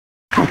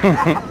Free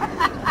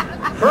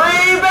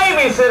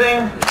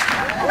babysitting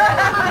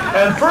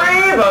and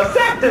free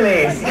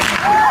vasectomies.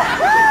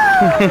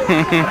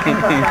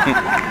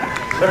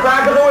 The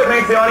crack of the whip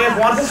makes the audience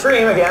want to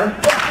scream again.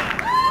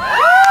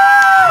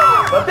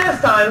 But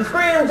this time,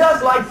 scream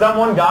just like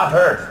someone got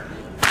hurt.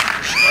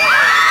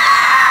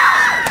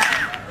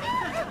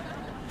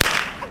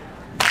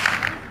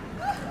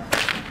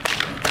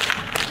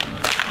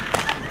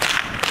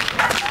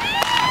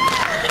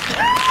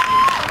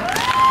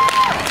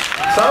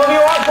 Some of you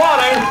are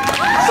applauding.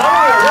 Some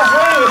of you are just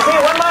waiting to see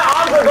when my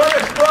arms are going to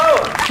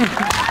explode.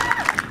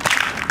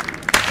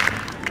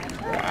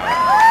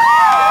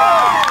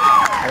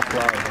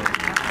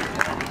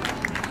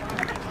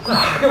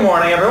 Good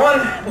morning, everyone.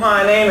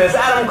 My name is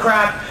Adam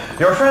Crack,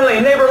 your friendly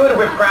neighborhood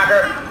whip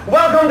cracker.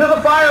 Welcome to the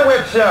Fire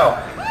Whip Show.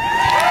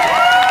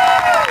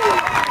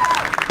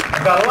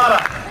 I've got a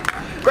lot of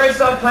great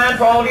stuff planned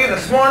for all of you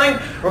this morning.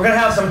 We're going to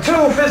have some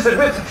two-fisted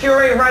whips of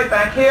fury right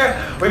back here.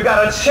 We've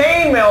got a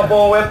chainmail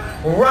bullwhip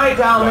right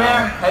down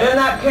there. And in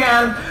that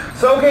can,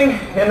 soaking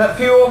in the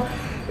fuel,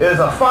 is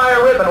a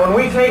fire whip. And when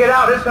we take it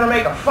out, it's going to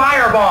make a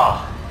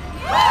fireball.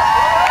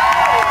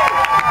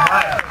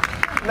 Right.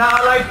 Now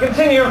I'd like to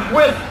continue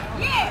with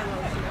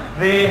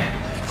the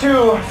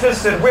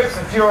two-fisted whips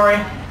of fury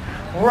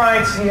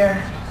right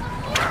here.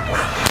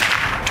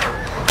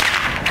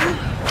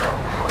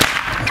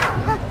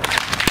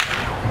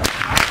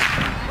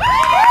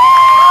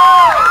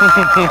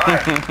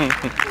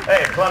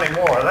 Hey, plenty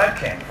more where that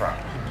came from.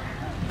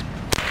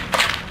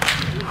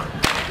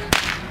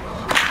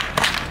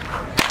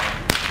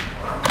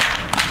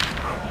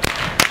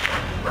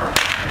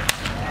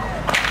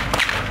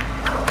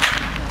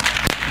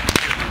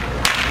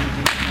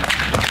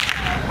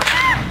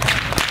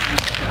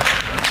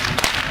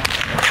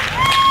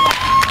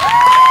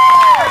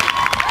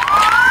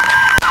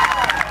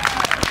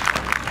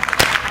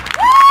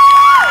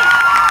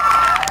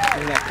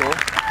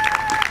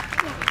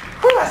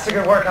 That's a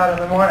good workout in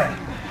the morning.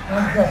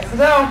 Okay,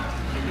 so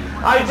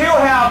I do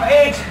have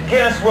 8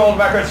 Guinness World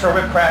Records for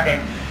whip cracking.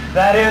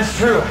 That is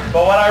true.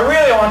 But what I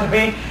really want to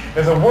be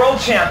is a world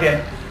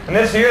champion. And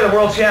this year the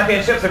World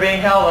Championships are being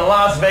held in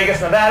Las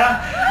Vegas, Nevada.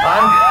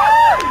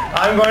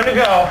 I'm going to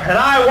go, and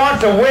I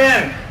want to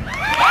win.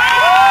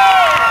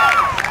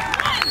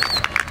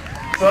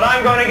 So what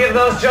I'm going to give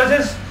those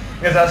judges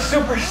is a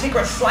super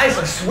secret slice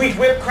of sweet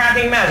whip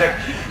cracking magic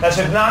that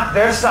should knock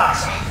their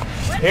socks off.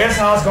 Here's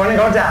how it's going to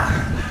go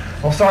down.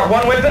 We'll start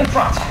one whip in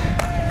front,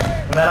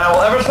 and then I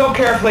will ever so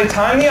carefully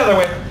time the other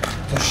whip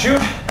to shoot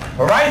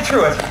right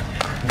through it,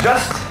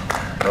 just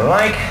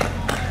like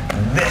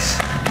this.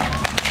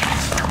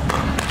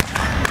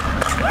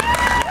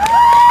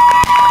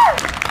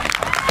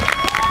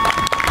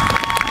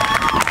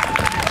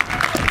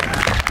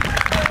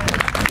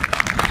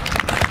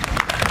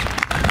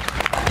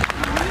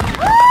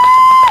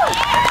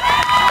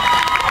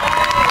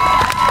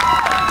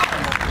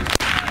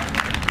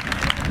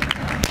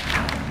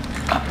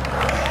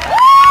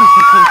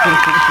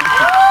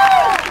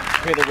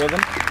 Hear the rhythm?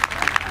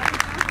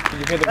 Did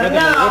you hear the rhythm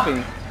of the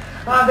whipping?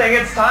 I think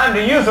it's time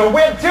to use a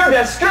whip to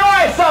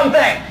destroy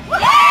something!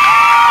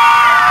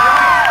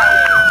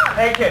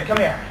 Hey kid, come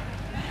here.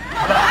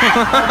 I'm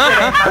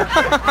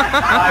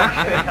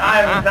kidding.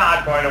 I'm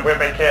not going to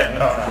whip a kid,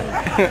 no.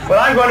 What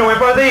I'm going to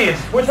whip are these,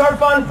 which are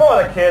fun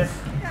for the kids.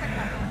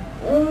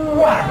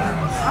 Water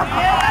balloons.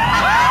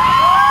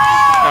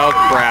 Oh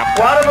crap.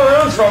 Water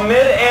balloons from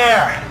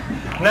mid-air.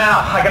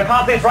 Now, I can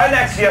pop these right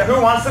next to you.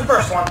 Who wants the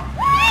first one?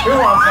 Who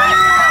wants one?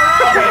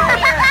 Okay.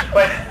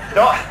 Wait,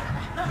 don't.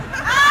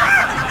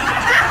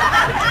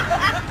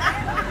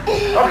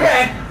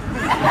 Okay.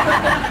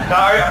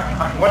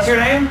 Now, what's your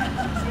name?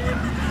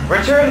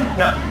 Richard?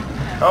 No.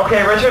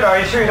 Okay, Richard, are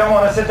you sure you don't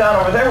want to sit down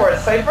over there where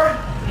it's safer?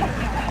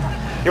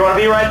 You want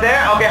to be right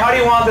there? Okay, how do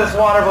you want this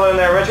water balloon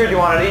there, Richard? You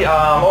want it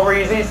over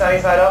easy, sunny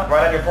side up,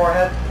 right on your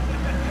forehead?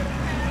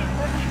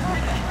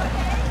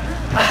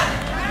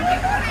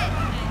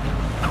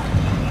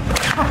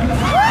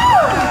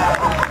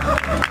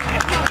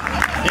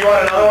 You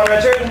want another one,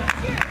 Richard?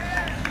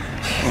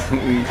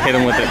 Hit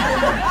him with it.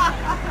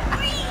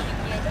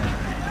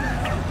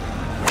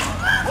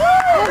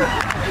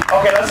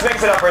 Okay, let's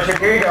mix it up, Richard.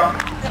 Here you go.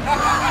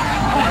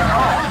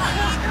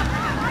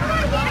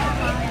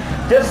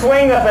 Just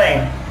swing the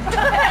thing.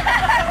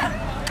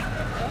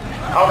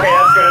 Okay,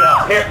 that's good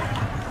enough. Here.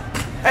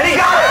 And he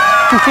got it!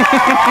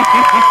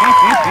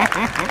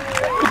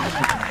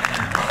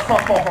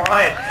 All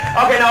right.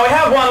 Okay, now we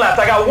have one left.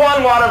 I got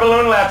one water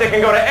balloon left. It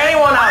can go to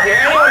anyone out here.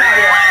 Anyone out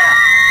here.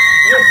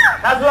 Just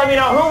have to let me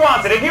know who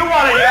wants it. If you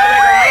want it, you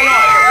gotta make a lot of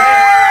noise, okay?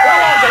 Who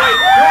wants it? Wait,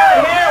 you want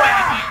it here? Wait.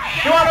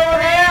 You want it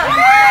over there?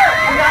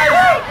 You guys,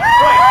 wait.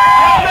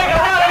 I'll make a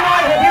lot of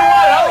noise if you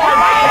want it. Otherwise,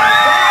 I can't.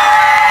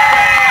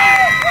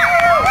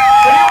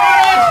 So you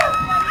want it?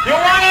 You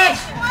want it?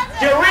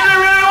 Do you really,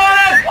 really want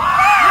it?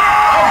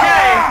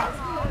 Okay.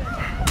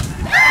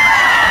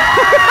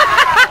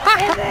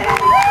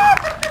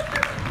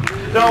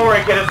 Don't worry,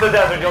 kid. It's the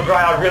desert. You'll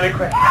dry out really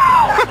quick.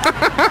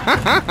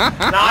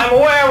 Now, I'm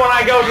aware when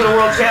I go to the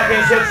World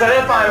Championships that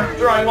if I'm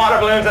throwing water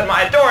balloons at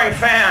my adoring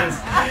fans,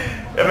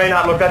 it may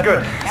not look that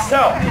good.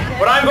 So,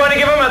 what I'm going to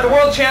give them at the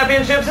World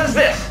Championships is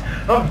this.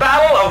 A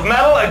battle of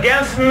metal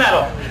against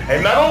metal. A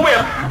metal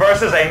whip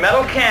versus a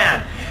metal can.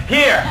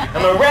 Here,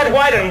 in the red,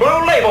 white, and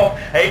blue label,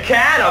 a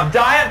can of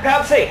Diet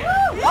Pepsi.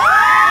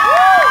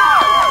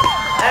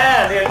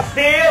 And in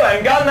steel and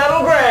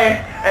gunmetal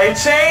gray, a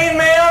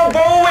chainmail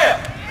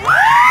bullwhip.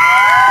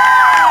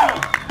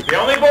 The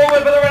only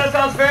bullwhip at the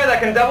Renaissance Fair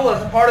that can double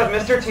as a part of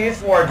Mr. T's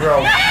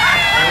wardrobe.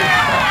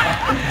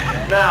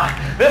 Now,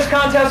 this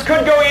contest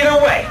could go either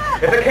way.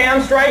 If the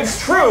can strikes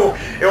true,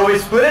 it will be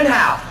split in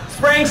half,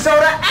 spraying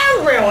soda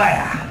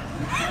everywhere.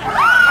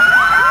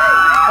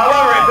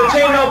 However, if the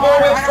chainmail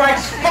bullwhip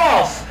strikes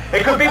false,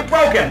 it could be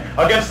broken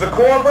against the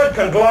corporate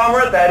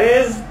conglomerate that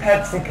is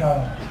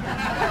PepsiCo.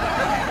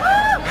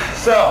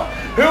 So,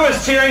 who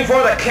is cheering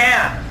for the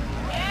can?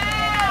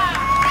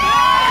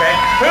 Okay.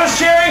 Who's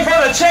cheering for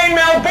the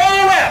chainmail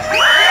bullwhip?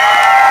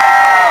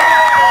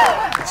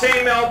 The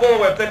chainmail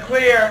bullwhip, the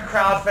clear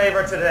crowd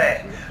favorite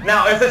today.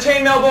 Now, if the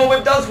chainmail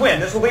bullwhip does win,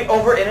 this will be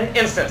over in an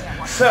instant.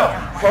 So,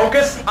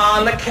 focus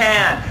on the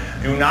can.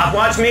 Do not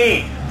watch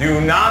me.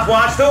 Do not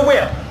watch the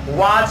whip.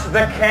 Watch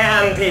the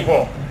can,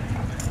 people.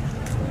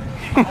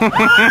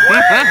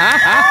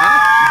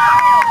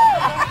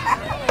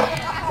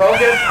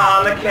 Focus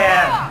on the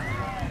can.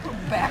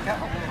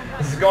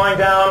 This is going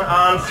down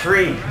on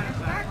 3.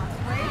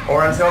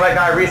 Or until that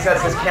guy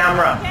resets his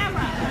camera.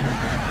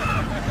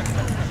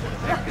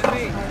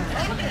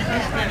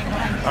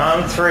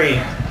 On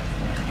 3.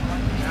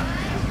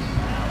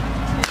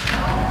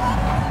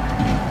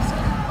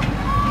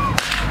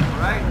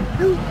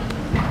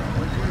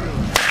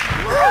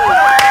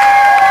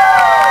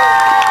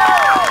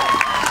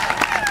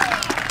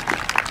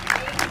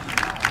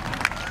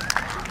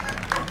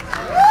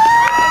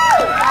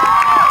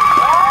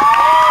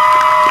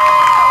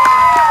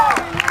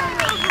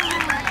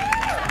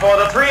 For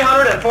the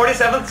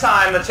 347th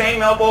time, the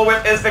chainmail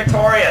bullwhip is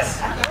victorious.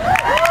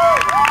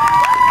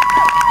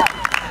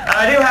 And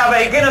I do have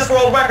a Guinness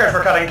World Record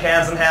for cutting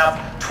cans in half.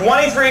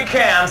 23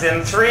 cans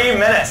in 3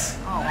 minutes.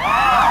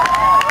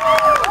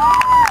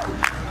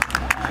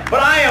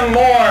 But I am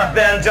more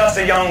than just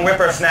a young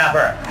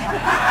whippersnapper.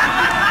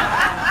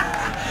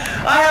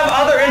 I have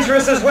other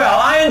interests as well.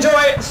 I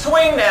enjoy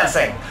swing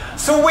dancing,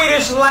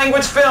 Swedish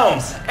language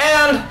films,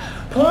 and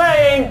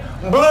playing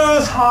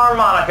blues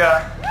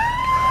harmonica.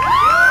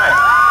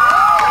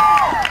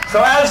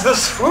 So as the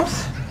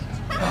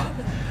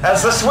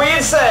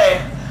Swedes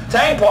say,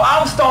 tänk på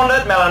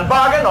avståndet mellan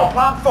baggen och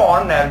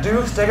plattform när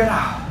du stiger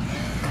av.